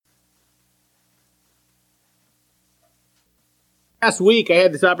Last week, I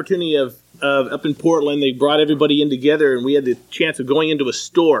had this opportunity of up in Portland. They brought everybody in together, and we had the chance of going into a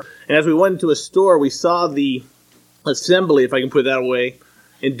store. And as we went into a store, we saw the assembly, if I can put it that way,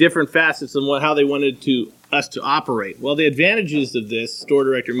 in different facets and how they wanted us to operate. Well, the advantages of this store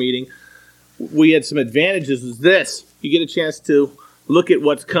director meeting, we had some advantages. Was this: you get a chance to look at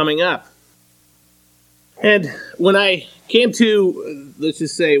what's coming up. And when I came to, let's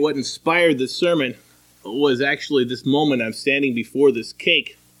just say, what inspired this sermon was actually this moment. I'm standing before this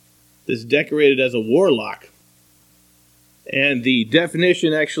cake that's decorated as a warlock. And the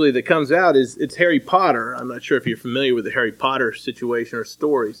definition actually that comes out is it's Harry Potter. I'm not sure if you're familiar with the Harry Potter situation or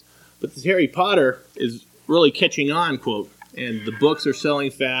stories, but this Harry Potter is really catching on, quote, and the books are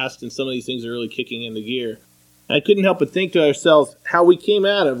selling fast, and some of these things are really kicking into gear. And I couldn't help but think to ourselves how we came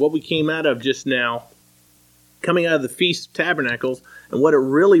out of what we came out of just now, coming out of the Feast of Tabernacles, and what it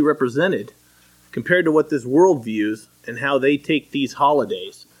really represented compared to what this world views and how they take these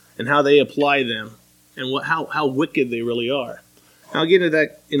holidays and how they apply them and how wicked they really are. I'll get into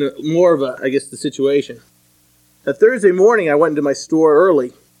that in more of the situation. A Thursday morning, I went into my store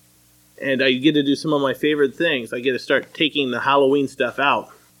early, and I get to do some of my favorite things. I get to start taking the Halloween stuff out.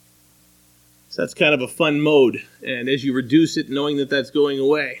 So that's kind of a fun mode. And as you reduce it, knowing that that's going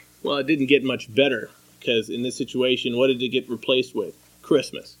away, well, it didn't get much better, because in this situation, what did it get replaced with?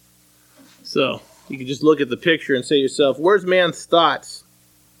 Christmas. So you can just look at the picture and say to yourself, where's man's thoughts?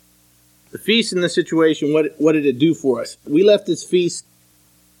 The feast in this situation, what did it do for us? We left this feast,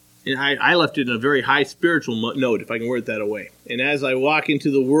 and I left it in a very high spiritual note, if I can word it that way. And as I walk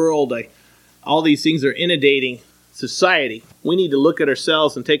into the world, all these things are inundating society. We need to look at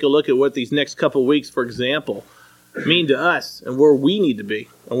ourselves and take a look at what these next couple weeks, for example, mean to us and where we need to be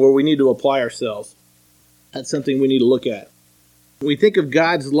and where we need to apply ourselves. That's something we need to look at. When we think of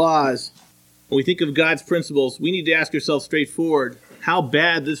God's laws, when we think of God's principles, we need to ask ourselves straightforward how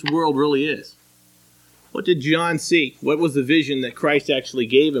bad this world really is. What did John see? What was the vision that Christ actually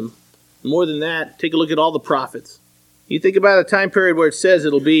gave him? More than that, take a look at all the prophets. You think about a time period where it says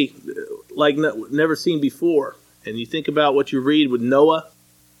it'll be like never seen before. And you think about what you read with Noah.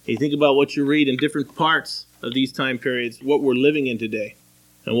 And you think about what you read in different parts of these time periods, what we're living in today,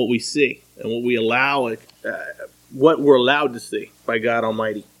 and what we see, and what we're allowed to see by God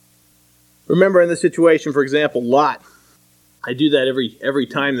Almighty. Remember in this situation, for example, Lot. I do that every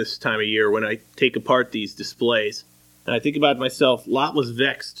time this time of year when I take apart these displays. And I think about myself, Lot was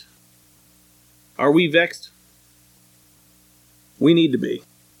vexed. Are we vexed? We need to be.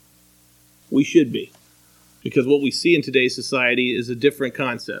 We should be. Because what we see in today's society is a different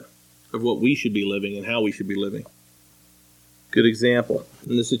concept of what we should be living and how we should be living. Good example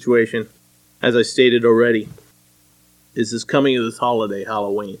in this situation, as I stated already, is this coming of this holiday,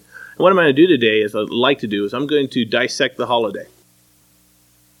 Halloween. And what I'm going to do today, as I'd like to do, is I'm going to dissect the holiday.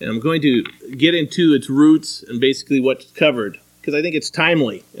 And I'm going to get into its roots and basically what's covered, because I think it's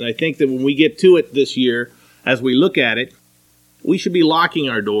timely. And I think that when we get to it this year, as we look at it, we should be locking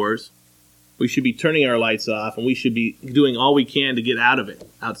our doors, we should be turning our lights off, and we should be doing all we can to get out of it,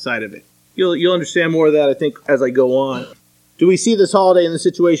 outside of it. You'll understand more of that, I think, as I go on. Do we see this holiday in the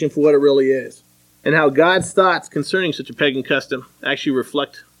situation for what it really is? And how God's thoughts concerning such a pagan custom actually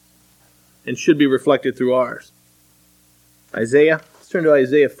reflect and should be reflected through ours. Isaiah. Let's turn to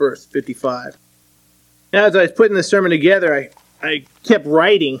Isaiah first, 55. Now, as I was putting this sermon together, I kept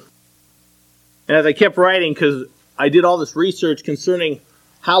writing. And as I kept writing, because I did all this research concerning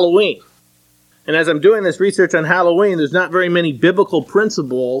Halloween. And as I'm doing this research on Halloween, there's not very many biblical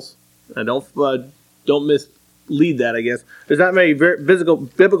principles. I don't mislead that, I guess. There's not many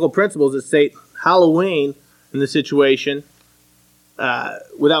biblical principles that state Halloween in this situation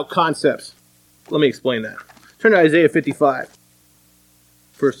without concepts. Let me explain that. Turn to Isaiah 55,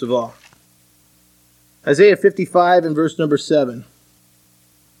 first of all. Isaiah 55 and verse number 7.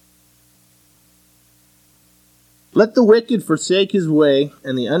 Let the wicked forsake his way,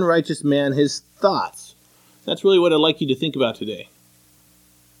 and the unrighteous man his thoughts. That's really what I'd like you to think about today.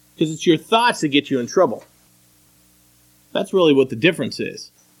 Because it's your thoughts that get you in trouble. That's really what the difference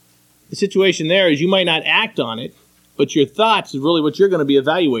is. The situation there is you might not act on it, but your thoughts is really what you're going to be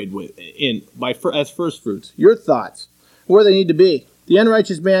evaluated with as first fruits. Your thoughts, where they need to be. The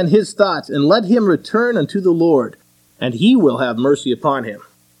unrighteous man his thoughts, and let him return unto the Lord, and he will have mercy upon him.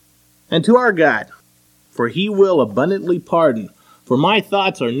 And to our God, for he will abundantly pardon. For my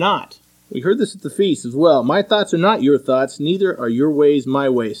thoughts are not. We heard this at the feast as well. My thoughts are not your thoughts, neither are your ways my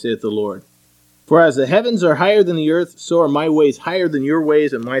ways, saith the Lord. For as the heavens are higher than the earth, so are my ways higher than your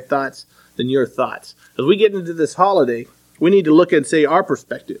ways, and my thoughts than your thoughts. As we get into this holiday, we need to look and say our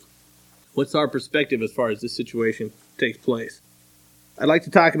perspective. What's our perspective as far as this situation takes place? I'd like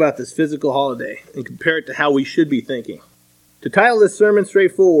to talk about this physical holiday and compare it to how we should be thinking. To title this sermon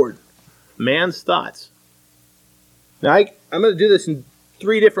straightforward, Man's Thoughts. Now, I'm going to do this in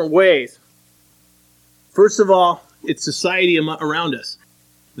 3 different ways. First of all, it's society around us,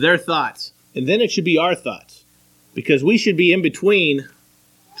 their thoughts. And then it should be our thoughts, because we should be in between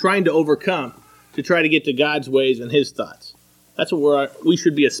trying to overcome to try to get to God's ways and His thoughts. That's what we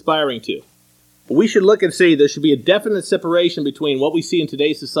should be aspiring to. But we should look and see there should be a definite separation between what we see in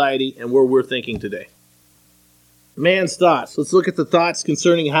today's society and where we're thinking today. Man's thoughts. Let's look at the thoughts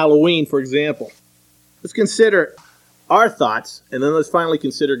concerning Halloween, for example. Let's consider our thoughts, and then let's finally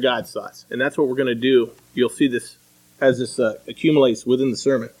consider God's thoughts. And that's what we're going to do. You'll see this as this accumulates within the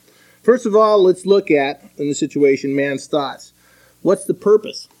sermon. First of all, let's look at, in this situation, man's thoughts. What's the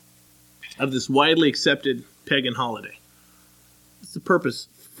purpose of this widely accepted pagan holiday? What's the purpose,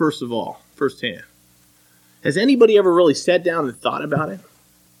 first of all, firsthand? Has anybody ever really sat down and thought about it?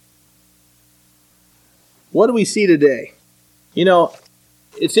 What do we see today? You know,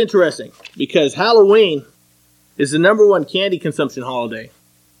 it's interesting because Halloween is the #1 candy consumption holiday.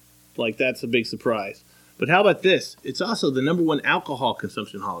 Like, that's a big surprise. But how about this? It's also the #1 alcohol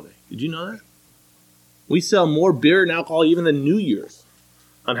consumption holiday. Did you know that? We sell more beer and alcohol even than New Year's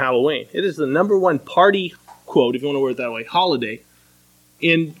on Halloween. It is the #1 party, quote, if you want to word it that way, holiday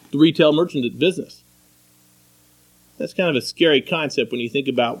in the retail merchant business. That's kind of a scary concept when you think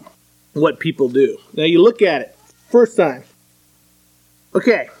about what people do. Now you look at it, first time.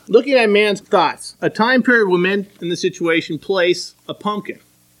 Okay, looking at man's thoughts. A time period when men in this situation place a pumpkin.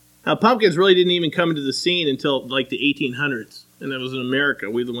 Now pumpkins really didn't even come into the scene until like the 1800s. And that was in America.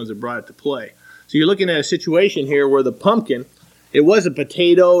 We're the ones that brought it to play. So you're looking at a situation here where the pumpkin, it was a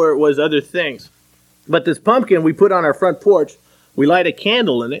potato or it was other things. But this pumpkin we put on our front porch, we light a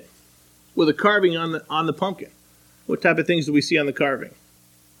candle in it with a carving on the pumpkin. What type of things do we see on the carving?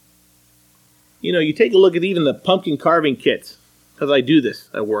 You know, you take a look at even the pumpkin carving kits, because I do this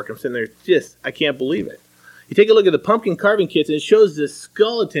at work. I'm sitting there I can't believe it. You take a look at the pumpkin carving kits, and it shows this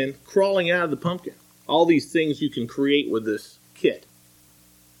skeleton crawling out of the pumpkin. All these things you can create with this kit.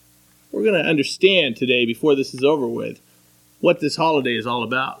 We're going to understand today, before this is over with, what this holiday is all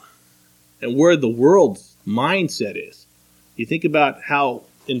about and where the world's mindset is. You think about how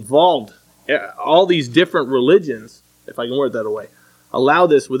involved all these different religions, if I can word that away, allow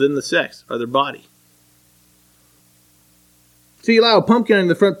this within the sex or their body. So you allow a pumpkin in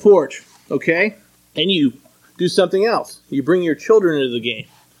the front porch, okay? And you do something else. You bring your children into the game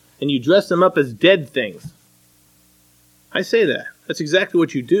and you dress them up as dead things. I say that. That's exactly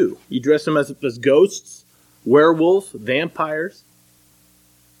what you do. You dress them as ghosts, werewolves, vampires,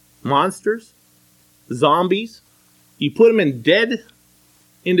 monsters, zombies. You put them in dead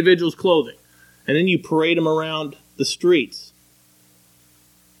individuals' clothing, and then you parade them around the streets.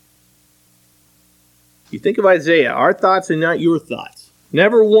 You think of Isaiah, our thoughts are not your thoughts.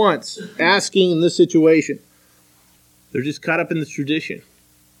 Never once asking in this situation. They're just caught up in this tradition.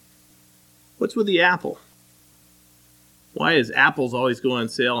 What's with the apple? Why is apples always go on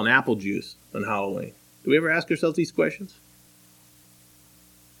sale and apple juice on Halloween? Do we ever ask ourselves these questions?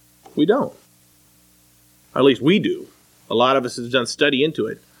 We don't. Or at least we do. A lot of us have done study into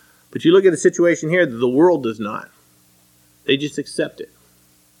it. But you look at the situation here, the world does not. They just accept it.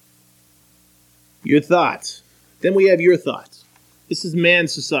 Your thoughts. Then we have your thoughts. This is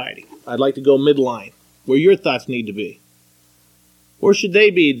man's society. I'd like to go midline, where your thoughts need to be. Where should they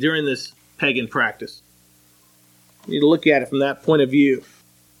be during this pagan practice? You need to look at it from that point of view.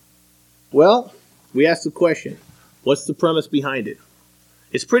 Well, we ask the question, what's the premise behind it?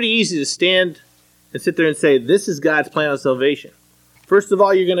 It's pretty easy to stand and sit there and say, this is God's plan of salvation. First of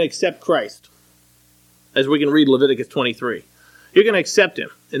all, you're going to accept Christ, as we can read Leviticus 23. You're going to accept Him.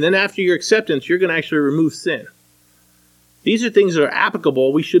 And then after your acceptance, you're going to actually remove sin. These are things that are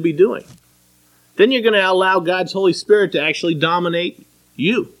applicable we should be doing. Then you're going to allow God's Holy Spirit to actually dominate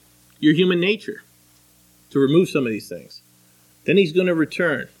you, your human nature, to remove some of these things. Then He's going to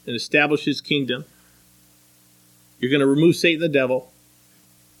return and establish His kingdom. You're going to remove Satan the devil.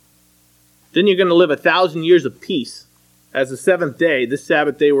 Then you're going to live 1,000 years of peace. As the 7th day, this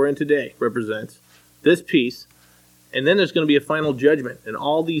Sabbath day we're in today, represents this peace. And then there's going to be a final judgment, and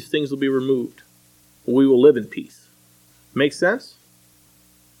all these things will be removed. We will live in peace. Make sense?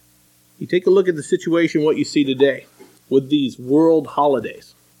 You take a look at the situation, what you see today with these world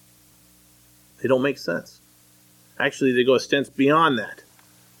holidays. They don't make sense. Actually, they go a step beyond that.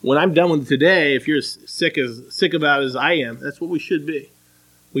 When I'm done with today, if you're sick about it as I am, that's what we should be.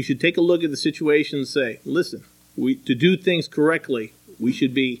 We should take a look at the situation and say, listen, to do things correctly, we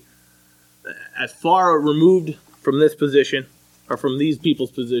should be as far removed from this position or from these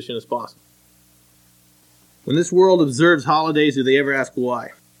people's position as possible. When this world observes holidays, do they ever ask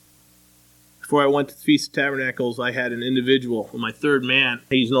why? Before I went to the Feast of Tabernacles, I had an individual, my third man.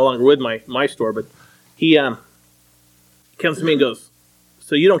 He's no longer with my store, but he comes to me and goes,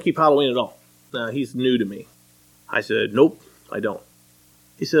 "So you don't keep Halloween at all?" He's new to me. I said, "Nope, I don't."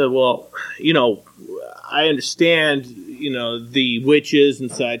 He said, "Well, I understand, the witches and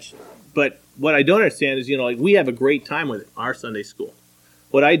such, but what I don't understand is, we have a great time with it, our Sunday school.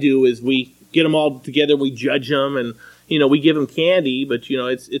 What I do is we get them all together, we judge them, and, we give them candy, but,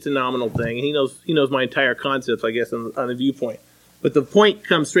 it's a nominal thing. And he knows my entire concepts, I guess, on the viewpoint. But the point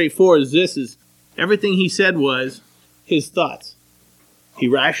comes straightforward is everything he said was his thoughts. He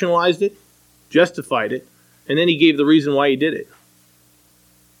rationalized it, justified it, and then he gave the reason why he did it.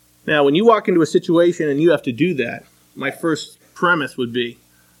 Now, when you walk into a situation and you have to do that, my first premise would be,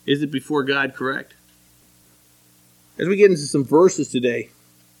 is it before God correct? As we get into some verses today,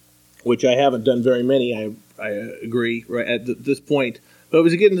 which I haven't done very many, I agree, right at this point, but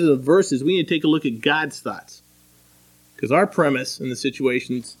as we get into the verses, we need to take a look at God's thoughts. Because our premise in the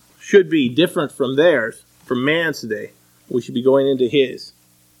situations should be different from theirs, from man's today. We should be going into his.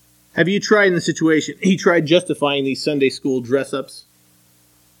 Have you tried in the situation, he tried justifying these Sunday school dress-ups,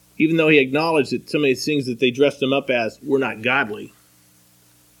 even though he acknowledged that some of these things that they dressed him up as were not godly.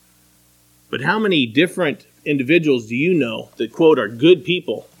 But how many different individuals do you know that, quote, are good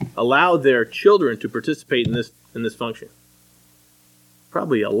people, allow their children to participate in this function?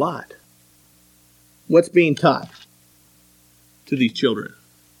 Probably a lot. What's being taught to these children?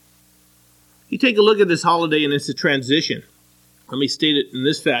 You take a look at this holiday and it's a transition. Let me state it in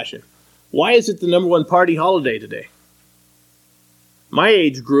this fashion. Why is it the number one party holiday today? My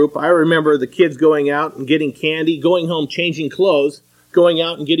age group, I remember the kids going out and getting candy, going home changing clothes, going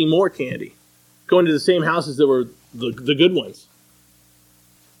out and getting more candy, going to the same houses that were the good ones.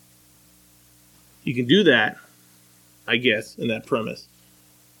 You can do that, I guess, in that premise.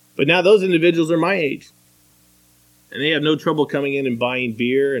 But now those individuals are my age. And they have no trouble coming in and buying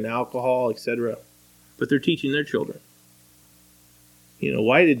beer and alcohol, etc. But they're teaching their children.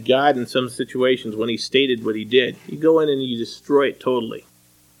 Why did God in some situations, when he stated what he did, you go in and you destroy it totally?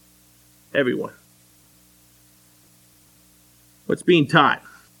 Everyone. What's being taught?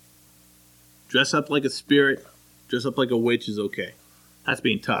 Dress up like a spirit, dress up like a witch is okay. That's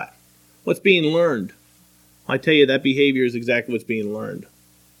being taught. What's being learned? I tell you, that behavior is exactly what's being learned.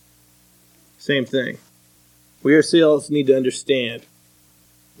 Same thing. We ourselves need to understand.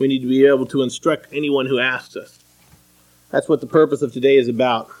 We need to be able to instruct anyone who asks us. That's what the purpose of today is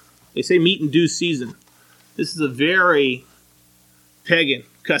about. They say meat in due season. This is a very pagan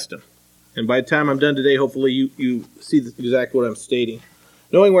custom. And by the time I'm done today, hopefully you see exactly what I'm stating.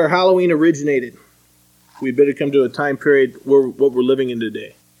 Knowing where Halloween originated, we better come to a time period where what we're living in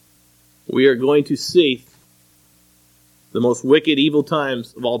today. We are going to see the most wicked, evil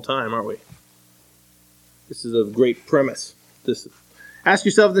times of all time, aren't we? This is a great premise. Ask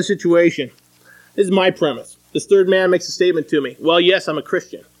yourself the situation. This is my premise. This third man makes a statement to me. Well, yes, I'm a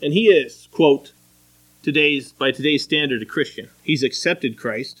Christian. And he is, quote, by today's standard, a Christian. He's accepted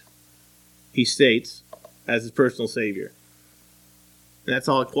Christ, he states, as his personal Savior. And that's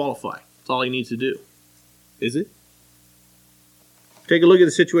all it qualifies. That's all he needs to do. Is it? Take a look at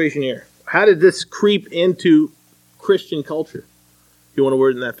the situation here. How did this creep into Christian culture? If you want to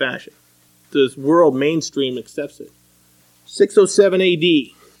word it in that fashion. This world mainstream accepts it. 607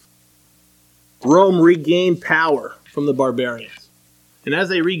 AD. Rome regained power from the barbarians. And as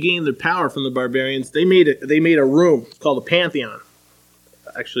they regained their power from the barbarians, they made a room called the Pantheon.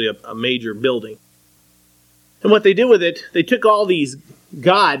 Actually a major building. And what they did with it, they took all these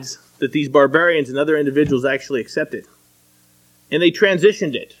gods that these barbarians and other individuals actually accepted. And they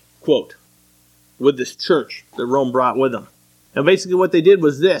transitioned it, quote, with this church that Rome brought with them. And basically what they did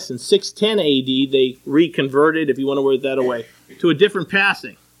was this. In 610 AD, they reconverted, if you want to word it that way, to a different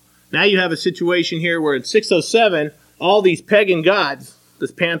passing. Now you have a situation here where in 607, all these pagan gods,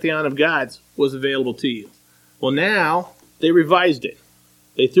 this pantheon of gods, was available to you. Well, now they revised it.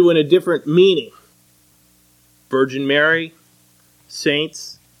 They threw in a different meaning. Virgin Mary,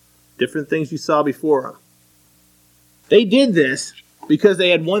 saints, different things you saw before them. They did this because they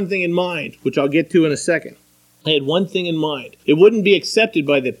had one thing in mind, which I'll get to in a second. They had one thing in mind. It wouldn't be accepted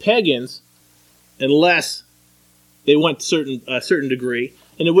by the pagans unless they went to a certain degree,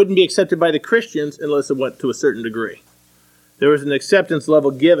 and it wouldn't be accepted by the Christians unless it went to a certain degree. There was an acceptance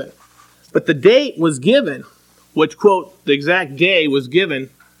level given. But the date was given, which, quote, the exact day was given,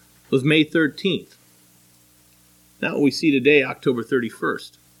 was May 13th. Not what we see today, October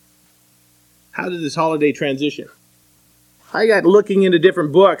 31st. How did this holiday transition? I got looking into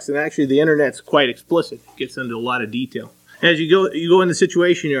different books, and actually the internet's quite explicit. It gets into a lot of detail. As you go in the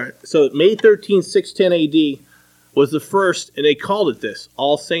situation here. So May 13, 610 AD was the first, and they called it this,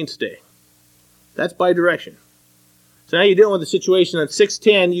 All Saints' Day. That's by direction. So now you're dealing with the situation on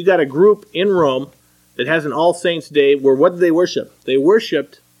 610, you got a group in Rome that has an All Saints' Day where what did they worship? They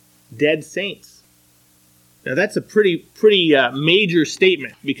worshipped dead saints. Now that's a pretty major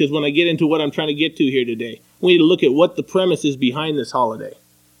statement, because when I get into what I'm trying to get to here today, we need to look at what the premise is behind this holiday.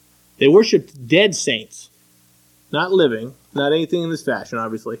 They worshipped dead saints, not living, not anything in this fashion,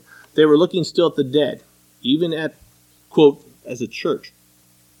 obviously. They were looking still at the dead, even at, quote, as a church.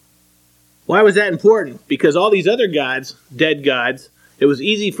 Why was that important? Because all these other gods, dead gods, it was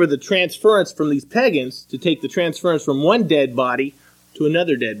easy for the transference from these pagans to take the transference from one dead body to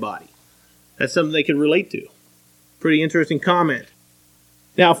another dead body. That's something they could relate to. Pretty interesting comment.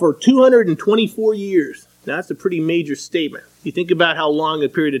 Now, for 224 years, now that's a pretty major statement. You think about how long a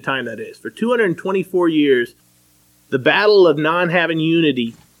period of time that is. For 224 years, the battle of non-having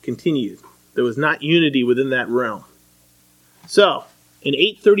unity continued. There was not unity within that realm. So, in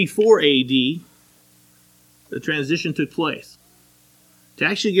 834 AD, the transition took place. To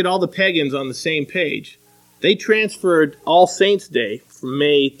actually get all the pagans on the same page, they transferred All Saints' Day from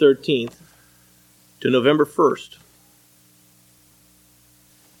May 13th to November 1st.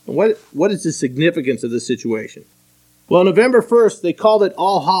 And what is the significance of this situation? Well, November 1st, they called it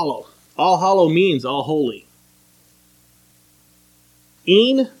All Hallow. All Hallow means all holy.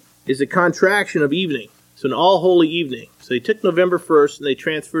 Een is a contraction of evening. So an all holy evening. So they took November 1st and they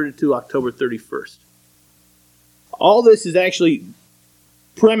transferred it to October 31st. All this is actually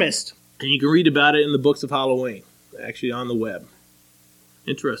premised, and you can read about it in the books of Halloween, actually on the web.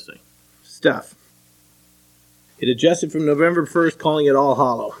 Interesting stuff. It adjusted from November 1st, calling it All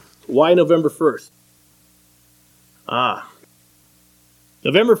Hallow. Why November 1st?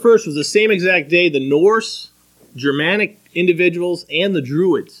 November 1st was the same exact day the Norse, Germanic individuals, and the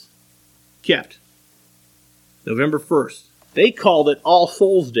Druids kept. November 1st. They called it All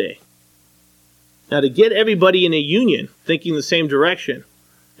Souls' Day. Now, to get everybody in a union thinking the same direction,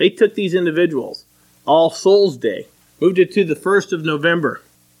 they took these individuals, All Souls' Day, moved it to the 1st of November.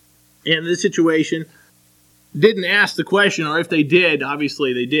 And in this situation, didn't ask the question, or if they did,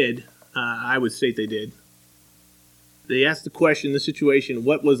 obviously they did. I would state they did. They asked the question in this situation,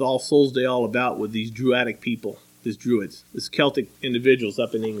 what was All Souls' Day all about with these Druidic people, these Druids, these Celtic individuals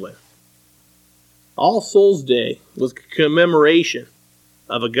up in England? All Souls' Day was a commemoration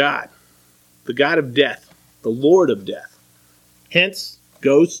of a god, the god of death, the Lord of death. Hence,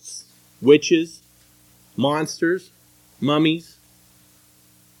 ghosts, witches, monsters, mummies.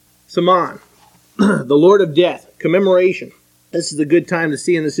 Saman, the Lord of death, commemoration. This is a good time to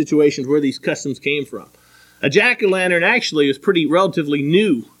see in the situations where these customs came from. A jack-o'-lantern actually is relatively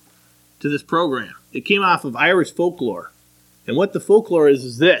new to this program. It came off of Irish folklore. And what the folklore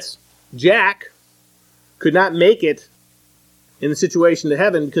is this. Jack could not make it in the situation to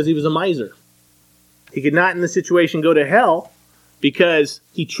heaven because he was a miser. He could not in the situation go to hell because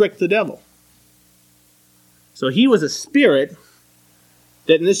he tricked the devil. So he was a spirit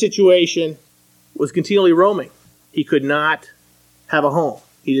that in this situation was continually roaming. He could not have a home.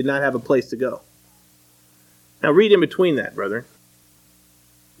 He did not have a place to go. Now read in between that, brethren.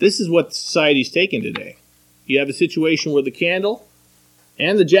 This is what society's taken today. You have a situation where the candle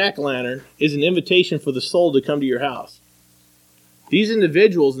and the jack-o'-lantern is an invitation for the soul to come to your house. These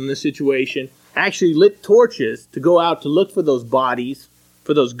individuals in this situation actually lit torches to go out to look for those bodies,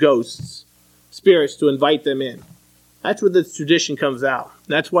 for those ghosts, spirits, to invite them in. That's where this tradition comes out.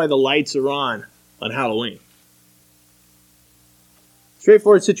 That's why the lights are on Halloween.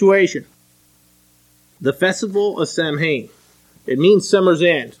 Straightforward situation. The Festival of Samhain. It means summer's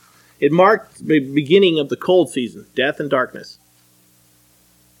end. It marked the beginning of the cold season, death and darkness.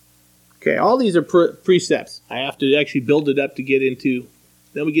 Okay, all these are precepts. I have to actually build it up to get into,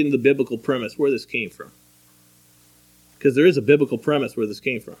 then we get into the biblical premise, where this came from. Because there is a biblical premise where this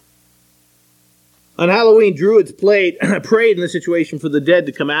came from. On Halloween, Druids prayed in this situation for the dead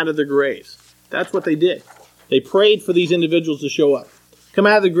to come out of their graves. That's what they did. They prayed for these individuals to show up. Come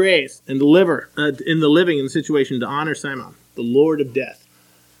out of the graves and deliver in the living in the situation to honor Simon, the Lord of death.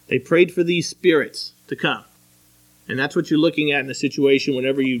 They prayed for these spirits to come. And that's what you're looking at in a situation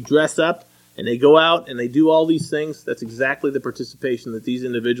whenever you dress up and they go out and they do all these things. That's exactly the participation that these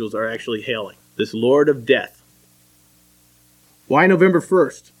individuals are actually hailing. This Lord of death. Why November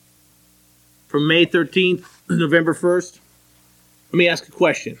 1st? From May 13th to November 1st? Let me ask a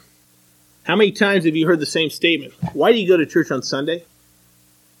question. How many times have you heard the same statement? Why do you go to church on Sunday?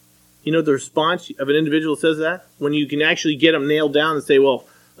 You know the response of an individual that says that? When you can actually get them nailed down and say, well,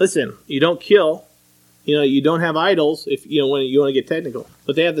 listen, you don't kill. You don't have idols if when you want to get technical.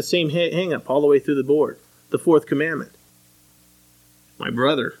 But they have the same hang up all the way through the board. The fourth commandment. My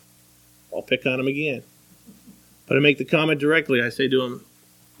brother, I'll pick on him again. But I make the comment directly. I say to him,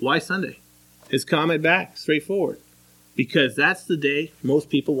 why Sunday? His comment back, straightforward. Because that's the day most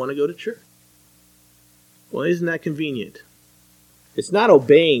people want to go to church. Well, isn't that convenient? It's not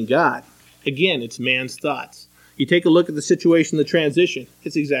obeying God. Again, it's man's thoughts. You take a look at the situation, the transition.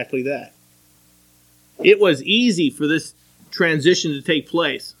 It's exactly that. It was easy for this transition to take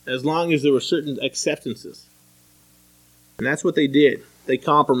place as long as there were certain acceptances. And that's what they did. They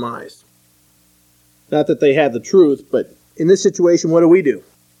compromised. Not that they had the truth, but in this situation, what do?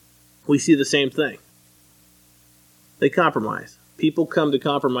 We see the same thing. They compromise. People come to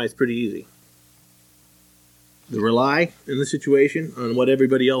compromise pretty easy. They rely, in this situation, on what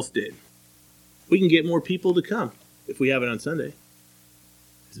everybody else did. We can get more people to come if we have it on Sunday.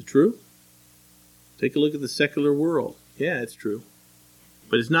 Is it true? Take a look at the secular world. Yeah, it's true.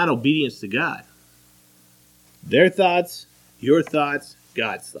 But it's not obedience to God. Their thoughts, your thoughts,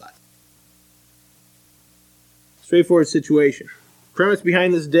 God's thoughts. Straightforward situation. Premise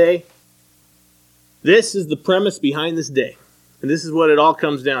behind this day. This is the premise behind this day. And this is what it all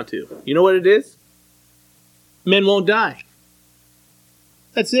comes down to. You know what it is? Men won't die.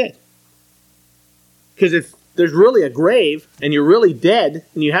 That's it. Because if there's really a grave and you're really dead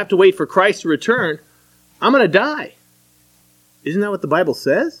and you have to wait for Christ to return, I'm going to die. Isn't that what the Bible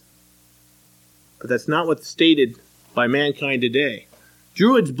says? But that's not what's stated by mankind today.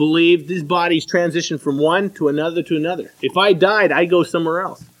 Druids believed these bodies transition from one to another to another. If I died, I go somewhere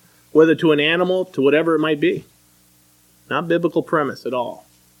else. Whether to an animal, to whatever it might be. Not biblical premise at all.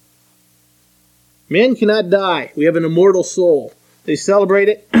 Men cannot die. We have an immortal soul. They celebrate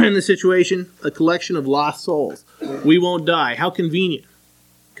it in this situation, a collection of lost souls. We won't die. How convenient.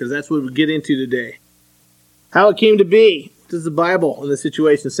 Because that's what we get into today. How it came to be. What does the Bible in this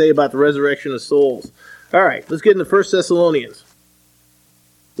situation say about the resurrection of souls? All right, let's get into 1 Thessalonians.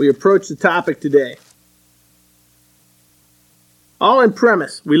 We approach the topic today. All in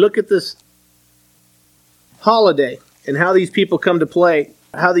premise, we look at this holiday and how these people come to play,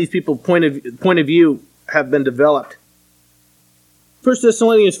 how these people's point of view have been developed. 1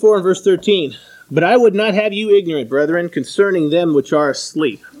 Thessalonians 4 and verse 13. But I would not have you ignorant, brethren, concerning them which are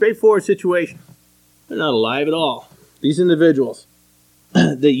asleep. Straightforward situation. They're not alive at all. These individuals.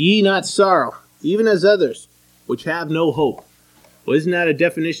 That ye not sorrow, even as others, which have no hope. Well, isn't that a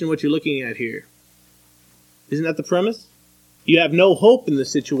definition of what you're looking at here? Isn't that the premise? You have no hope in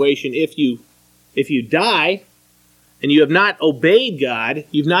this situation if you die and you have not obeyed God,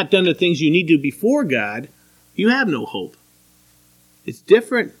 you've not done the things you need to before God, you have no hope. It's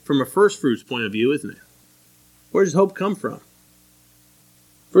different from a first fruits point of view, isn't it? Where does hope come from?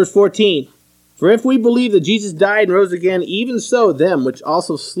 Verse 14. For if we believe that Jesus died and rose again, even so them which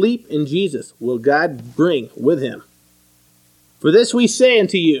also sleep in Jesus will God bring with him. For this we say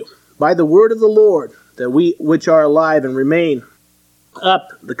unto you, by the word of the Lord, that we which are alive and remain up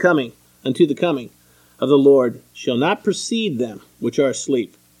unto the coming of the Lord shall not precede them which are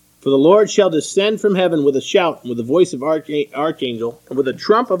asleep. For the Lord shall descend from heaven with a shout, and with the voice of archangel, and with a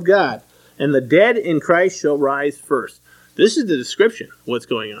trump of God, and the dead in Christ shall rise first. This is the description of what's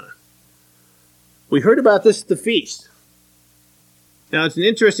going on. We heard about this at the feast. Now it's an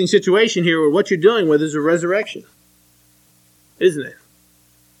interesting situation here where what you're dealing with is a resurrection. Isn't it?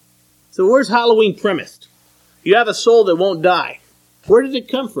 So where's Halloween premised? You have a soul that won't die. Where did it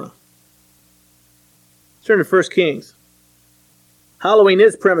come from? Let's turn to 1 Kings. Halloween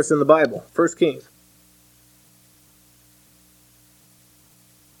is premised in the Bible. 1 Kings.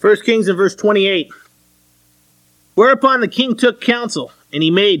 1 Kings in verse 28. Whereupon the king took counsel, and he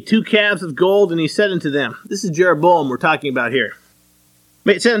made 2 calves of gold, and he said unto them, this is Jeroboam we're talking about here.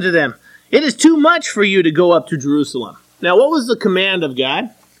 He said unto them, it is too much for you to go up to Jerusalem. Now what was the command of God?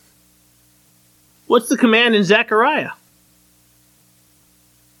 What's the command in Zechariah?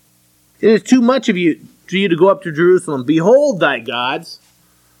 It is too much of you to go up to Jerusalem. Behold thy gods.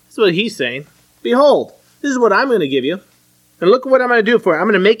 That's what he's saying. Behold, this is what I'm going to give you. And look at what I'm going to do for you. I'm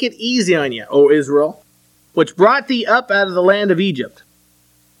going to make it easy on you, O Israel, which brought thee up out of the land of Egypt.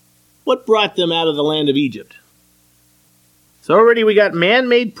 What brought them out of the land of Egypt? So already we got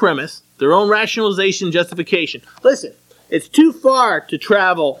man-made premise, their own rationalization, justification. Listen, it's too far to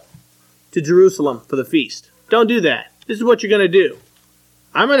travel to Jerusalem for the feast. Don't do that. This is what you're going to do.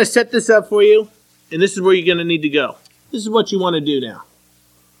 I'm going to set this up for you, and this is where you're going to need to go. This is what you want to do now.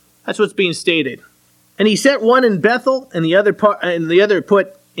 That's what's being stated. And he set one in Bethel, and the other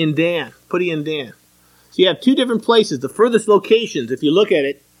put in Dan. Putty and Dan. So you have two different places, the furthest locations, if you look at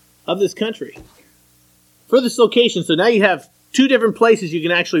it, of this country. Furthest location. So now you have two different places you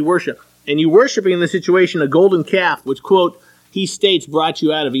can actually worship. And you're worshiping in this situation a golden calf, which, quote, he states brought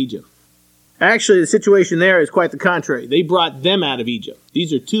you out of Egypt. Actually, the situation there is quite the contrary. They brought them out of Egypt.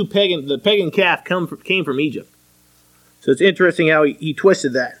 These are the pagan calf came from Egypt. So it's interesting how he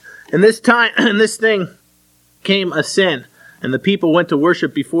twisted that. And this time, this thing came a sin. And the people went to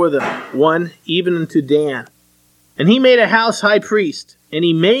worship before the one, even unto Dan. And he made a house high priest. And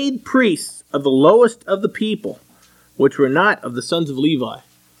he made priests of the lowest of the people, which were not of the sons of Levi.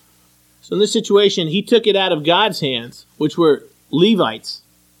 So in this situation, he took it out of God's hands, which were Levites,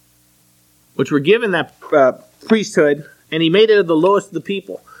 which were given that priesthood, and he made it of the lowest of the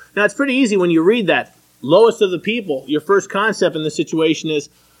people. Now, it's pretty easy when you read that. Lowest of the people, your first concept in this situation is,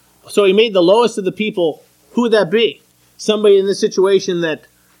 so he made the lowest of the people. Who would that be? Somebody in this situation that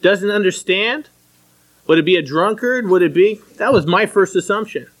doesn't understand? Would it be a drunkard? Would it be? That was my first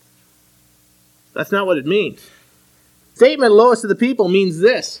assumption. That's not what it means. Statement lowest of the people means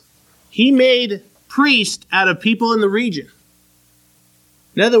this. He made priests out of people in the region.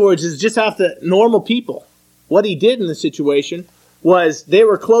 In other words, it's just off the normal people. What he did in this situation was they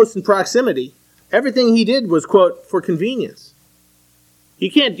were close in proximity. Everything he did was, quote, for convenience.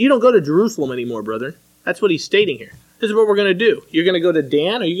 You don't go to Jerusalem anymore, brother. That's what he's stating here. This is what we're going to do. You're going to go to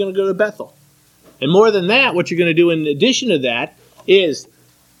Dan or you're going to go to Bethel. And more than that, what you're going to do in addition to that is,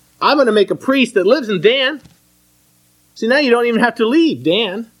 I'm going to make a priest that lives in Dan. See, now you don't even have to leave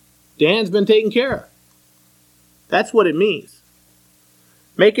Dan. Dan's been taken care of. That's what it means.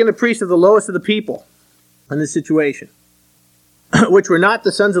 Making a priest of the lowest of the people in this situation, which were not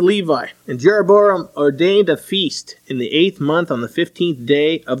the sons of Levi. And Jeroboam ordained a feast in the 8th month on the 15th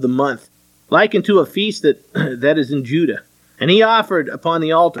day of the month, like unto a feast that is in Judah. And he offered upon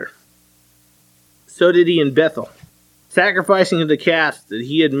the altar. So did he in Bethel, sacrificing of the calves that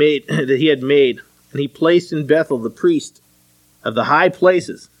he had made. And he placed in Bethel the priest of the high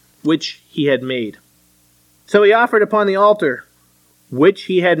places, which he had made. So he offered upon the altar, which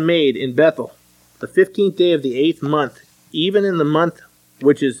he had made in Bethel, the 15th day of the 8th month, even in the month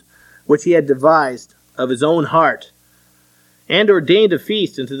which he had devised of his own heart, and ordained a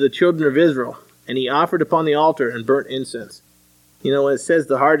feast unto the children of Israel. And he offered upon the altar and burnt incense. You know, when it says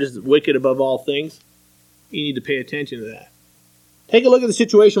the heart is wicked above all things, you need to pay attention to that. Take a look at the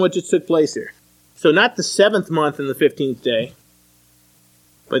situation which just took place here. So not the 7th month and the 15th day,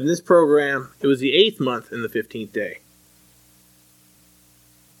 but in this program, it was the 8th month and the 15th day.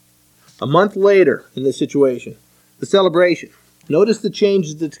 A month later in this situation, the celebration. Notice the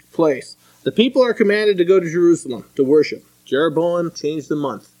changes that took place. The people are commanded to go to Jerusalem to worship. Jeroboam changed the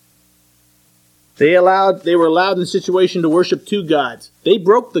month. They were allowed in the situation to worship two gods. They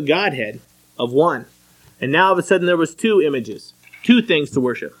broke the godhead of one. And now all of a sudden there was two images, two things to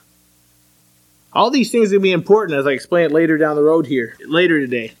worship. All these things are going to be important as I explain it later down the road here, later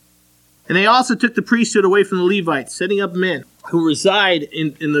today. And they also took the priesthood away from the Levites, setting up men who reside,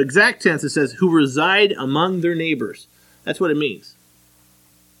 in the exact tense it says, who reside among their neighbors. That's what it means.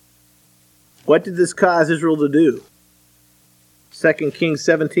 What did this cause Israel to do? 2 Kings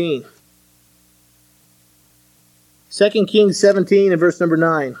 17. 2 Kings 17 and verse number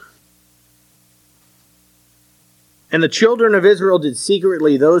 9. And the children of Israel did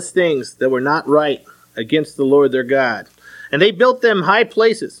secretly those things that were not right against the Lord their God. And they built them high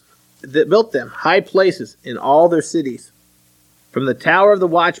places. In all their cities, from the tower of the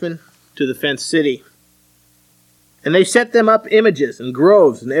watchman to the fenced city. And they set them up images and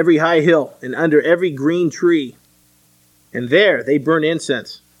groves in every high hill and under every green tree. And there they burn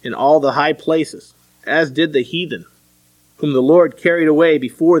incense in all the high places, as did the heathen, whom the Lord carried away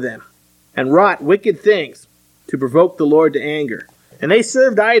before them, and wrought wicked things to provoke the Lord to anger. And they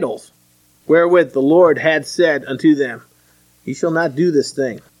served idols, wherewith the Lord had said unto them, Ye shall not do this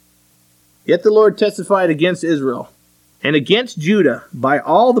thing. Yet the Lord testified against Israel, and against Judah by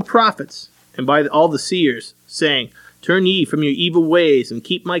all the prophets, and by all the seers, saying, Turn ye from your evil ways, and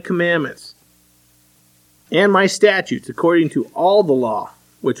keep my commandments, and my statutes, according to all the law,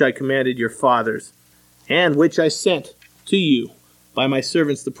 which I commanded your fathers, and which I sent to you by my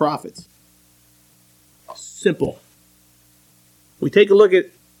servants the prophets. Simple. We take a look at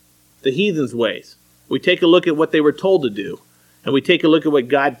the heathens' ways. We take a look at what they were told to do. And we take a look at what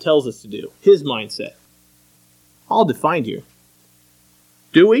God tells us to do. His mindset. All defined here.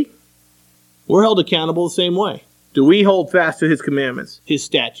 Do we? We're held accountable the same way. Do we hold fast to His commandments, His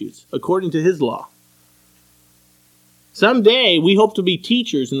statutes, according to His law? Someday we hope to be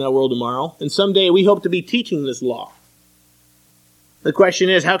teachers in that world tomorrow. And someday we hope to be teaching this law. The question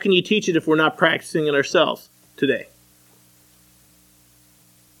is, how can you teach it if we're not practicing it ourselves today?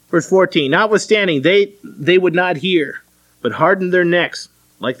 Verse 14, notwithstanding, they would not hear, but hardened their necks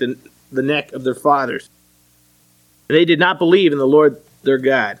like the neck of their fathers. And they did not believe in the Lord their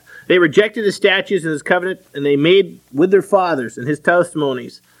God. They rejected his statutes and his covenant, and they made with their fathers and his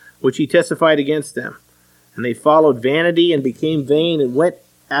testimonies, which he testified against them. And they followed vanity and became vain and went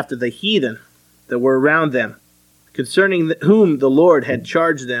after the heathen that were around them, concerning whom the Lord had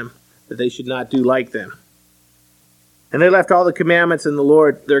charged them that they should not do like them. And they left all the commandments in the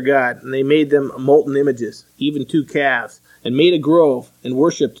Lord their God, and they made them molten images, even 2 calves, and made a grove, and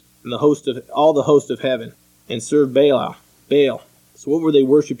worshipped in all the host of heaven, and served Baal. So what were they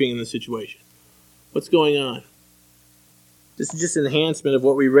worshiping in this situation? What's going on? This is just an enhancement of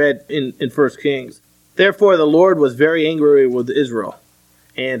what we read in 1 Kings. Therefore the Lord was very angry with Israel,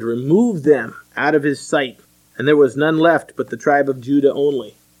 and removed them out of his sight, and there was none left but the tribe of Judah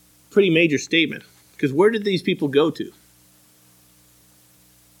only. Pretty major statement, because where did these people go to?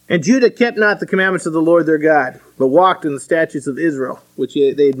 And Judah kept not the commandments of the Lord their God, but walked in the statutes of Israel, which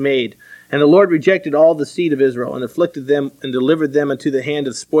they had made. And the Lord rejected all the seed of Israel, and afflicted them, and delivered them into the hand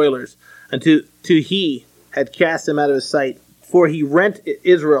of spoilers, until he had cast them out of his sight. For he rent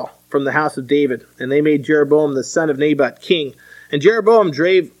Israel from the house of David, and they made Jeroboam the son of Nebat king. And Jeroboam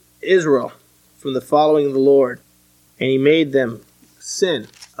drave Israel from the following of the Lord, and he made them sin,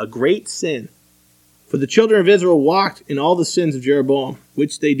 a great sin. For the children of Israel walked in all the sins of Jeroboam,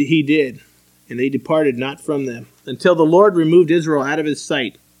 which he did, and they departed not from them, until the Lord removed Israel out of his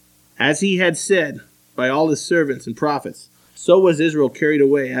sight. As he had said by all his servants and prophets, so was Israel carried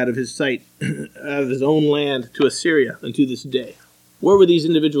away out of his sight, out of his own land, to Assyria unto this day. Where were these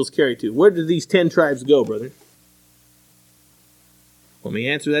individuals carried to? Where did these 10 tribes go, brother? Let me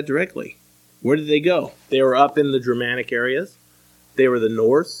answer that directly. Where did they go? They were up in the Germanic areas. They were the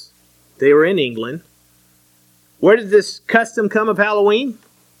Norse. They were in England. Where did this custom come of Halloween?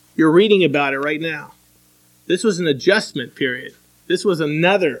 You're reading about it right now. This was an adjustment period. This was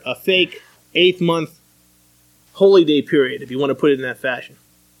a fake 8th month holy day period, if you want to put it in that fashion.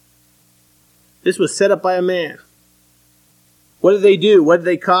 This was set up by a man. What did they do? What did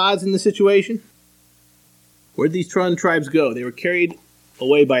they cause in the situation? Where did these 10 tribes go? They were carried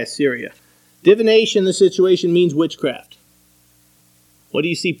away by Assyria. Divination in this situation means witchcraft. What do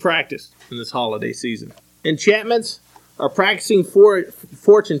you see practiced in this holiday season? Enchantments are practicing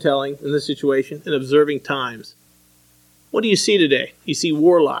fortune telling in this situation and observing times. What do you see today? You see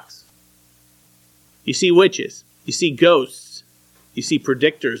warlocks. You see witches. You see ghosts. You see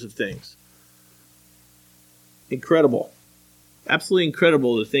predictors of things. Incredible. Absolutely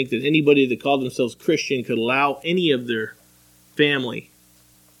incredible to think that anybody that called themselves Christian could allow any of their family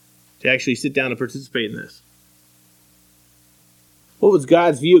to actually sit down and participate in this. What was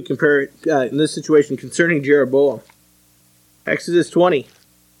God's view in this situation concerning Jeroboam? Exodus 20.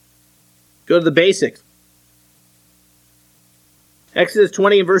 Go to the basics. Exodus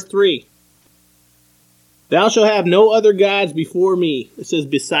 20 and verse 3. Thou shalt have no other gods before me. It says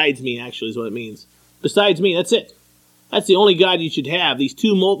besides me, actually, is what it means. Besides me, that's it. That's the only God you should have. These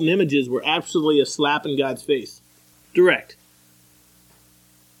 2 molten images were absolutely a slap in God's face. Direct.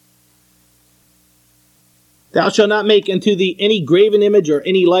 Thou shalt not make unto thee any graven image or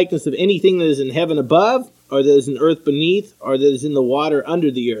any likeness of anything that is in heaven above, or that is in earth beneath, or that is in the water under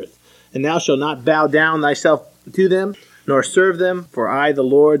the earth. And thou shalt not bow down thyself to them, nor serve them, for I, the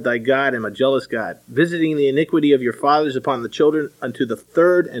Lord thy God, am a jealous God, visiting the iniquity of your fathers upon the children unto the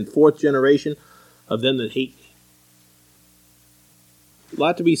 3rd and 4th generation of them that hate me. A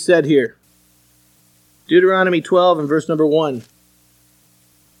lot to be said here. Deuteronomy 12 and verse number 1.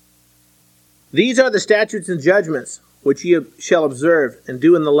 These are the statutes and judgments which ye shall observe and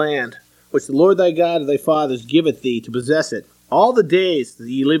do in the land, which the Lord thy God of thy fathers giveth thee to possess it, all the days that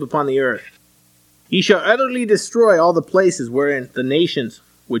ye live upon the earth. Ye shall utterly destroy all the places wherein the nations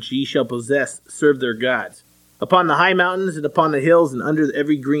which ye shall possess serve their gods, upon the high mountains and upon the hills and under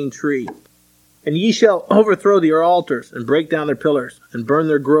every green tree. And ye shall overthrow their altars, and break down their pillars, and burn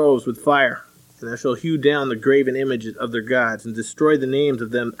their groves with fire. And thou shalt hew down the graven images of their gods, and destroy the names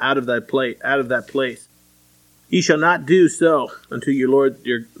of them out of that place. Ye shall not do so unto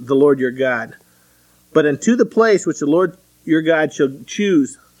the Lord your God, but unto the place which the Lord your God shall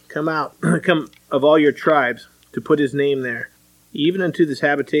choose, come of all your tribes, to put his name there, even unto this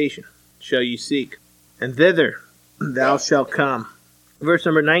habitation shall ye seek, and thither thou shalt come. Verse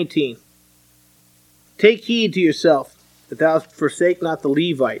number 19. Take heed to yourself, that thou forsake not the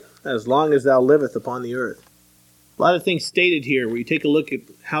Levite, as long as thou liveth upon the earth. A lot of things stated here, where you take a look at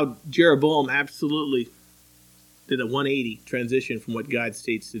how Jeroboam absolutely did a 180 transition from what God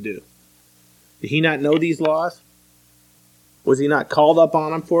states to do. Did he not know these laws? Was he not called up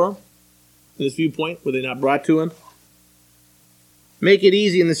on them for them? In this viewpoint, were they not brought to him? Make it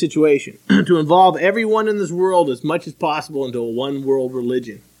easy in the situation to involve everyone in this world as much as possible into a one world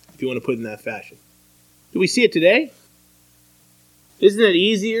religion, if you want to put it in that fashion. Do we see it today? Isn't it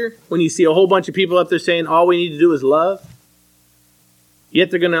easier when you see a whole bunch of people up there saying all we need to do is love?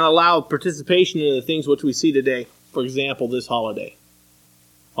 Yet they're going to allow participation in the things which we see today. For example, this holiday.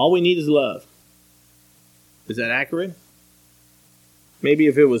 All we need is love. Is that accurate? Maybe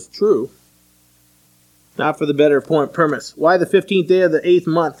if it was true. Not for the better premise. Why the 15th day of the 8th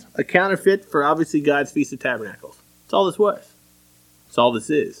month? A counterfeit for obviously God's Feast of Tabernacles. That's all this was. That's all this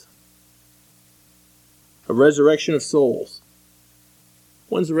is. A resurrection of souls.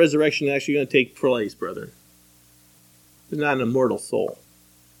 When's the resurrection actually going to take place, brethren? It's not an immortal soul.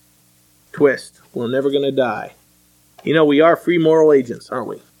 Twist. We're never going to die. You know, we are free moral agents, aren't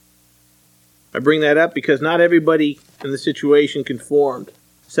we? I bring that up because not everybody in the situation conformed.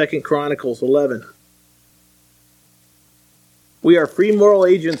 2 Chronicles 11. We are free moral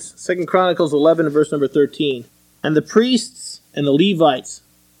agents, 2 Chronicles 11 and verse number 13. And the priests and the Levites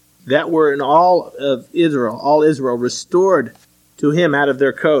that were in all Israel, restored to him out of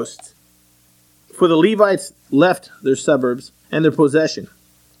their coasts. For the Levites left their suburbs and their possession,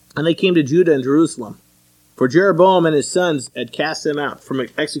 and they came to Judah and Jerusalem. For Jeroboam and his sons had cast them out from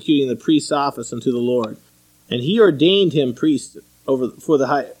executing the priest's office unto the Lord. And he ordained him priest for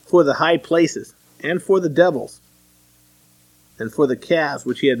the high places, and for the devils, and for the calves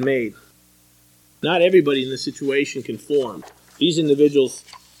which he had made. Not everybody in this situation conformed. These individuals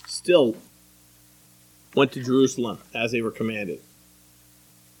still went to Jerusalem as they were commanded.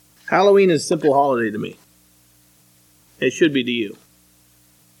 Halloween is a simple holiday to me. It should be to you.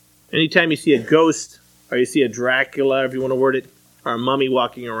 Anytime you see a ghost, or you see a Dracula, if you want to word it, or a mummy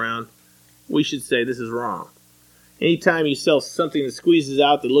walking around, we should say this is wrong. Anytime you sell something that squeezes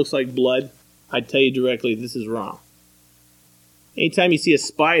out that looks like blood, I'd tell you directly this is wrong. Anytime you see a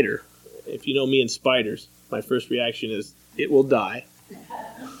spider, if you know me and spiders, my first reaction is it will die.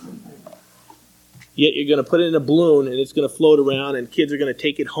 Yet you're going to put it in a balloon and it's going to float around and kids are going to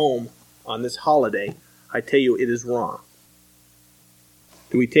take it home on this holiday. I tell you, it is wrong.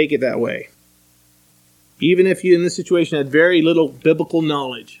 Do we take it that way? Even if you in this situation had very little biblical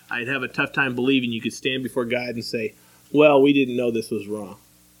knowledge, I'd have a tough time believing you could stand before God and say, well, we didn't know this was wrong.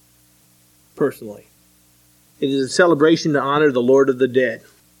 Personally. It is a celebration to honor the Lord of the dead.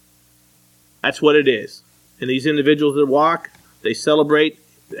 That's what it is. And these individuals that walk, they celebrate,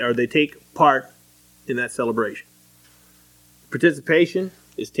 or they take part in that celebration. Participation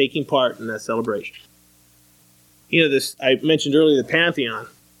is taking part in that celebration. You know, this I mentioned earlier, the Pantheon.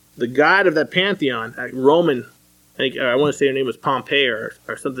 The god of that Pantheon, Roman, I want to say her name was Pompeii or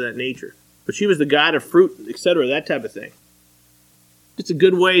something of that nature. But she was the god of fruit, etc., that type of thing. It's a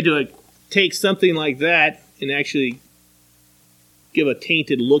good way to take something like that and actually give a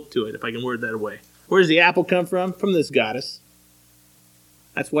tainted look to it, if I can word that away. Where does the apple come from? From this goddess.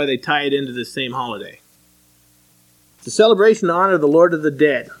 That's why they tie it into this same holiday. It's a celebration to honor the Lord of the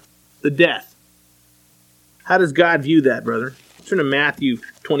dead, the death. How does God view that, brother? Turn to Matthew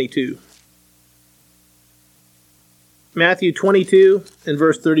 22. Matthew 22 and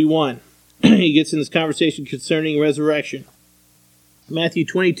verse 31. He gets in this conversation concerning resurrection. Matthew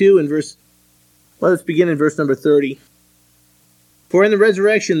 22 and let's begin in verse number 30. For in the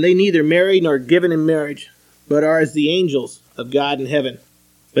resurrection they neither marry nor given in marriage, but are as the angels of God in heaven.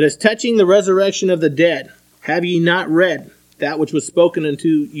 But as touching the resurrection of the dead, have ye not read that which was spoken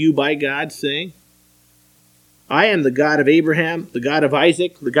unto you by God, saying, I am the God of Abraham, the God of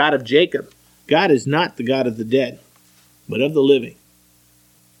Isaac, the God of Jacob. God is not the God of the dead, but of the living.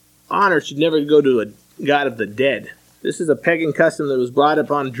 Honor should never go to a God of the dead. This is a pagan custom that was brought up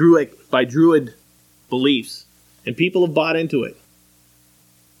on by Druid beliefs, and people have bought into it.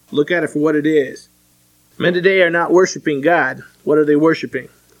 Look at it for what it is. Men today are not worshiping God. What are they worshiping?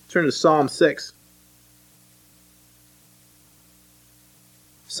 Turn to Psalm 6.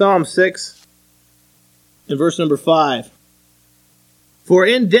 Psalm 6. In verse number 5, for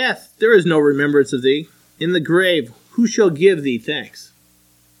in death there is no remembrance of thee. In the grave, who shall give thee thanks?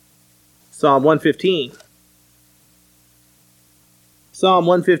 Psalm 115. Psalm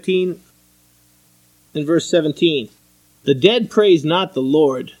 115 in verse 17. The dead praise not the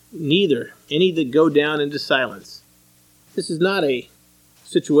Lord, neither any that go down into silence. This is not a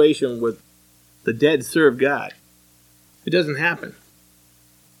situation where the dead serve God. It doesn't happen.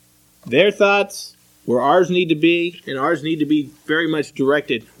 Their thoughts where ours need to be, and ours need to be very much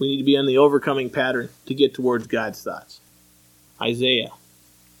directed. We need to be on the overcoming pattern to get towards God's thoughts. Isaiah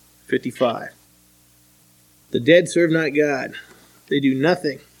 55. The dead serve not God. They do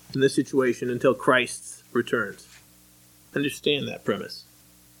nothing in this situation until Christ returns. Understand that premise.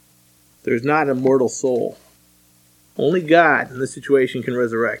 There is not a mortal soul. Only God in this situation can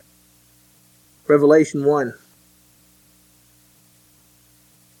resurrect. Revelation 1.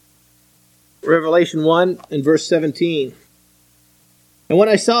 Revelation 1 and verse 17. And when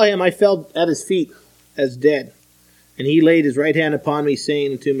I saw him, I fell at his feet as dead. And he laid his right hand upon me,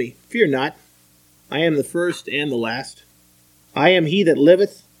 saying unto me, Fear not, I am the first and the last. I am he that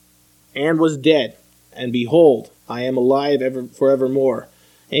liveth and was dead, and behold, I am alive forevermore.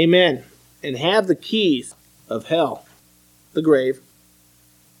 Amen. And have the keys of hell, the grave,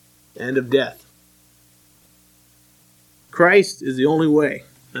 and of death. Christ is the only way.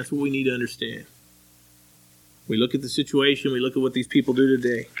 That's what we need to understand. We look at the situation, we look at what these people do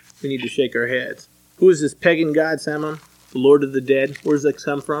today. We need to shake our heads. Who is this pagan god, Simon? The Lord of the dead. Where does that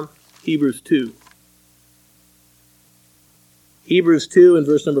come from? Hebrews 2. Hebrews 2 and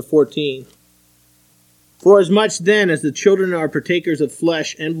verse number 14. For as much then as the children are partakers of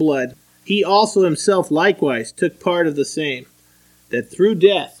flesh and blood, he also himself likewise took part of the same, that through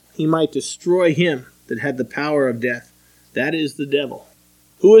death he might destroy him that had the power of death, that is the devil.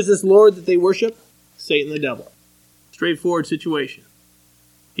 Who is this Lord that they worship? Satan the devil. Straightforward situation.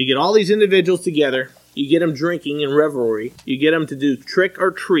 You get all these individuals together, you get them drinking in revelry, you get them to do trick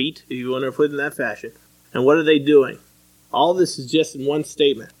or treat, if you want to put it in that fashion. And what are they doing? All this is just in one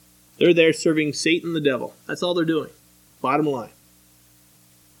statement. They're there serving Satan the devil. That's all they're doing. Bottom line.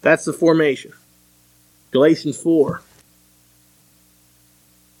 That's the formation. Galatians 4.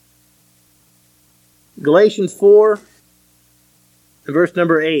 Galatians 4 and verse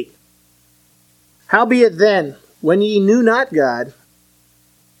number 8. Howbeit then, when ye knew not God,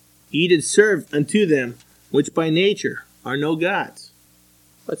 ye did serve unto them, which by nature are no gods.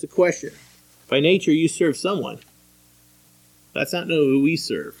 That's a question. By nature you serve someone. That's not who we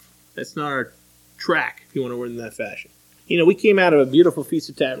serve. That's not our track, if you want to word it in that fashion. You know, we came out of a beautiful Feast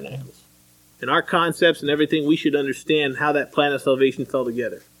of Tabernacles. And our concepts and everything, we should understand how that plan of salvation fell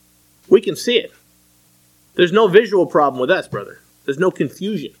together. We can see it. There's no visual problem with us, brother. There's no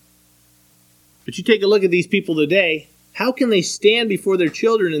confusion. But you take a look at these people today, how can they stand before their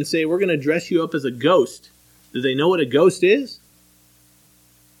children and say, we're going to dress you up as a ghost? Do they know what a ghost is?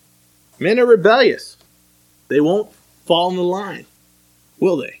 Men are rebellious. They won't fall in the line,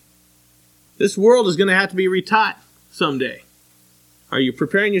 will they? This world is going to have to be retaught someday. Are you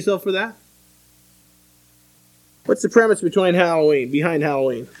preparing yourself for that? What's the premise behind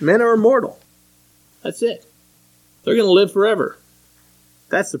Halloween? Men are immortal. That's it. They're going to live forever.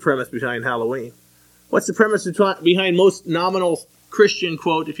 That's the premise behind Halloween. What's the premise behind most nominal Christian,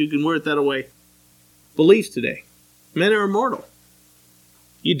 quote, if you can word it that way, beliefs today? Men are immortal.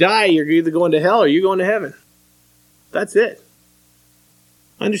 You die, you're either going to hell or you're going to heaven. That's it.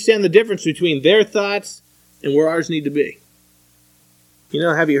 Understand the difference between their thoughts and where ours need to be. You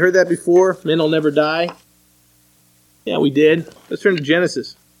know, have you heard that before? Men will never die. Yeah, we did. Let's turn to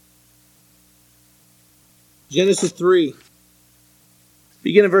Genesis. Genesis 3.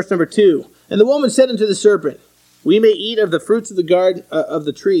 Begin in verse number 2. And the woman said unto the serpent, We may eat of the fruits of the garden, of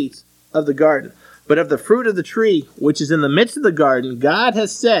the trees of the garden, but of the fruit of the tree which is in the midst of the garden, God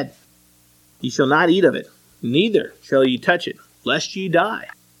has said, Ye shall not eat of it, neither shall ye touch it, lest ye die.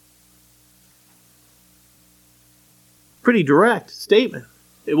 Pretty direct statement.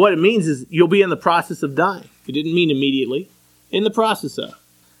 What it means is you'll be in the process of dying. It didn't mean immediately. In the process of.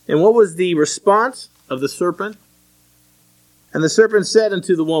 And what was the response of the serpent? And the serpent said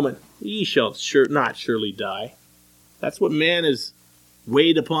unto the woman, Ye shall not surely die. That's what man is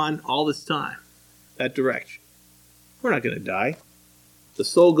weighed upon all this time. That direction. We're not going to die. The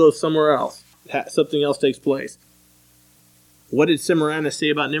soul goes somewhere else. Something else takes place. What did Semiramis say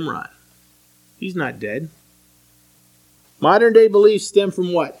about Nimrod? He's not dead. Modern day beliefs stem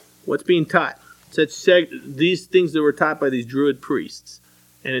from what? What's being taught? These things that were taught by these Druid priests.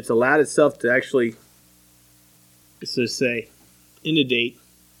 And it's allowed itself to actually, so to say, inundate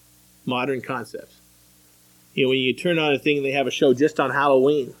modern concepts. You know, when you turn on a thing and they have a show just on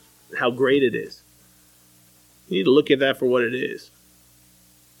Halloween, how great it is. You need to look at that for what it is.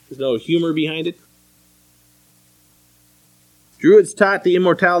 There's no humor behind it. Druids taught the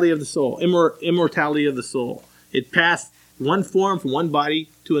immortality of the soul. Immortality of the soul. It passed one form from one body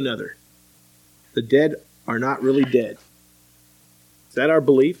to another. The dead are not really dead. Is that our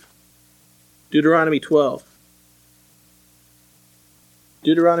belief? Deuteronomy 12.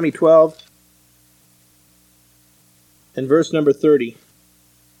 Deuteronomy 12 and verse number 30.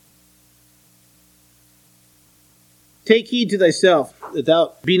 Take heed to thyself, that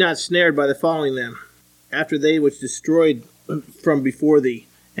thou be not snared by the following them, after they which destroyed from before thee,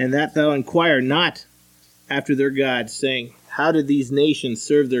 and that thou inquire not after their gods, saying, how did these nations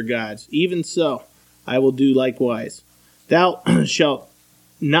serve their gods? Even so, I will do likewise. Thou shalt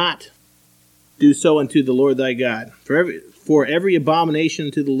not do so unto the Lord thy God. For every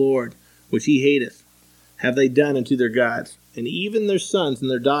abomination to the Lord, which he hateth, have they done unto their gods. And even their sons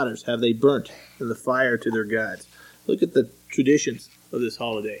and their daughters have they burnt in the fire to their gods. Look at the traditions of this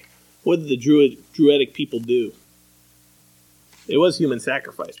holiday. What did the Druidic people do? It was human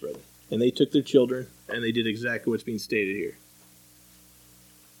sacrifice, brother. And they took their children, and they did exactly what's being stated here.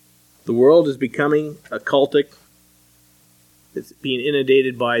 The world is becoming occultic. It's being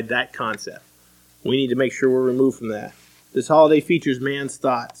inundated by that concept. We need to make sure we're removed from that. This holiday features man's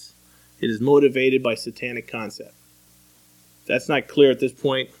thoughts. It is motivated by satanic concept. If that's not clear at this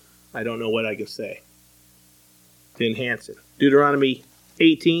point, I don't know what I can say to enhance it. Deuteronomy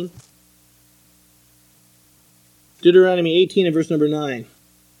 18. Deuteronomy 18 and verse number 9.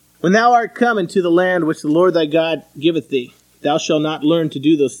 When thou art come into the land which the Lord thy God giveth thee, thou shalt not learn to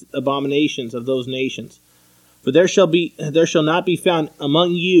do those abominations of those nations. For there shall not be found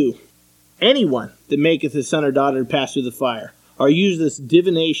among you anyone that maketh his son or daughter pass through the fire, or uses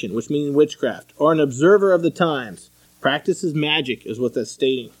divination, which means witchcraft, or an observer of the times, practices magic, is what that's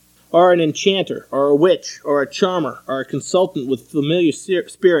stating, or an enchanter, or a witch, or a charmer, or a consultant with familiar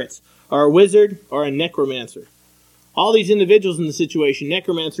spirits, or a wizard, or a necromancer. All these individuals in the situation,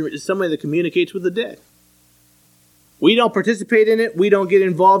 necromancer is somebody that communicates with the dead. We don't participate in it. We don't get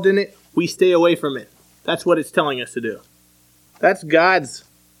involved in it. We stay away from it. That's what it's telling us to do. That's God's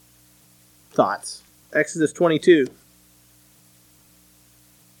thoughts. Exodus 22.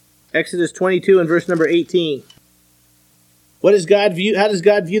 Exodus 22 and verse number 18. What does God view? How does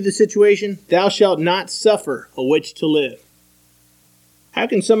God view the situation? Thou shalt not suffer a witch to live. How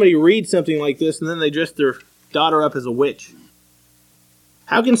can somebody read something like this and then they dress their daughter up as a witch?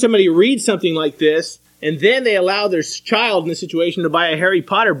 How can somebody read something like this and then they allow their child in this situation to buy a Harry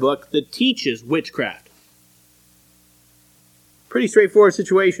Potter book that teaches witchcraft? Pretty straightforward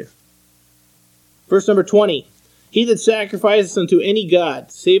situation. Verse number 20. He that sacrificeth unto any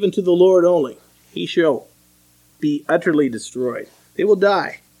god, save unto the Lord only, he shall be utterly destroyed. They will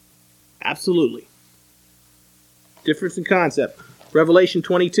die. Absolutely. Difference in concept. Revelation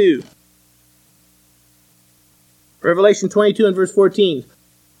 22. Revelation 22 and verse 14.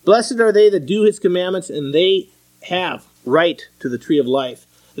 Blessed are they that do his commandments, and they have right to the tree of life,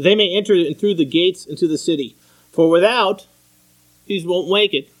 that they may enter in through the gates into the city. For without, these won't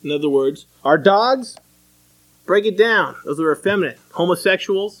make it. In other words, our dogs, break it down. Those are effeminate.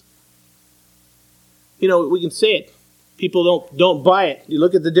 Homosexuals. You know, we can say it. People don't buy it. You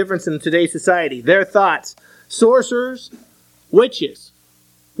look at the difference in today's society. Their thoughts. Sorcerers, witches,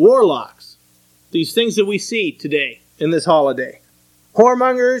 warlocks. These things that we see today in this holiday.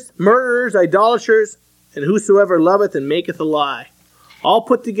 Whoremongers, murderers, idolaters, and whosoever loveth and maketh a lie. All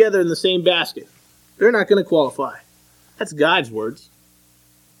put together in the same basket. They're not going to qualify. That's God's words.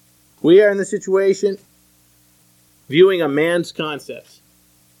 We are in the situation viewing a man's concepts.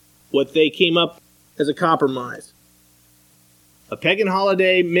 What they came up as a compromise. A pagan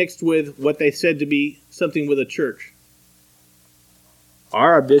holiday mixed with what they said to be something with a church.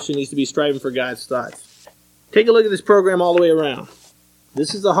 Our ambition needs to be striving for God's thoughts. Take a look at this program all the way around.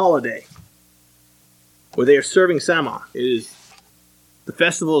 This is a holiday where they are serving Sama. It is the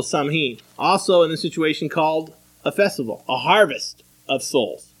festival of Samhain. Also in the situation called a festival, a harvest of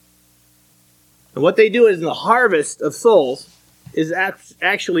souls. And what they do is in the harvest of souls is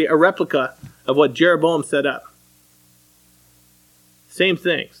actually a replica of what Jeroboam set up. Same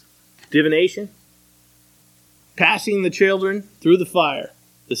things. Divination, passing the children through the fire.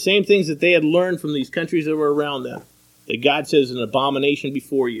 The same things that they had learned from these countries that were around them. That God says is an abomination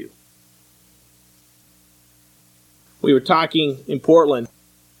before you. We were talking in Portland,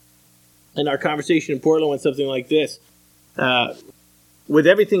 and our conversation in Portland went something like this. With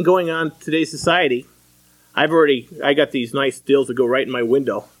everything going on in today's society, I got these nice deals that go right in my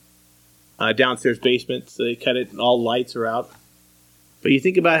window. Downstairs basement, so they cut it and all lights are out. But you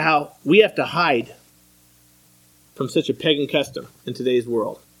think about how we have to hide from such a pagan custom in today's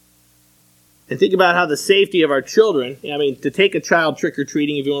world. And think about how the safety of our children, to take a child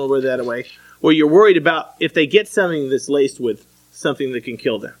trick-or-treating, if you want to word that away, where you're worried about if they get something that's laced with something that can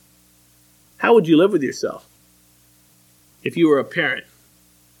kill them. How would you live with yourself if you were a parent?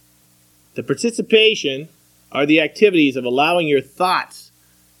 The participation are the activities of allowing your thoughts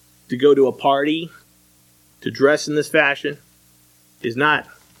to go to a party, to dress in this fashion is not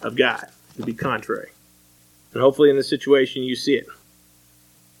of God. It would be contrary. And hopefully in this situation you see it.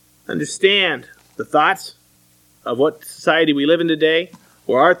 Understand the thoughts of what society we live in today,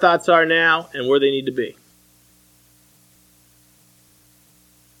 where our thoughts are now, and where they need to be.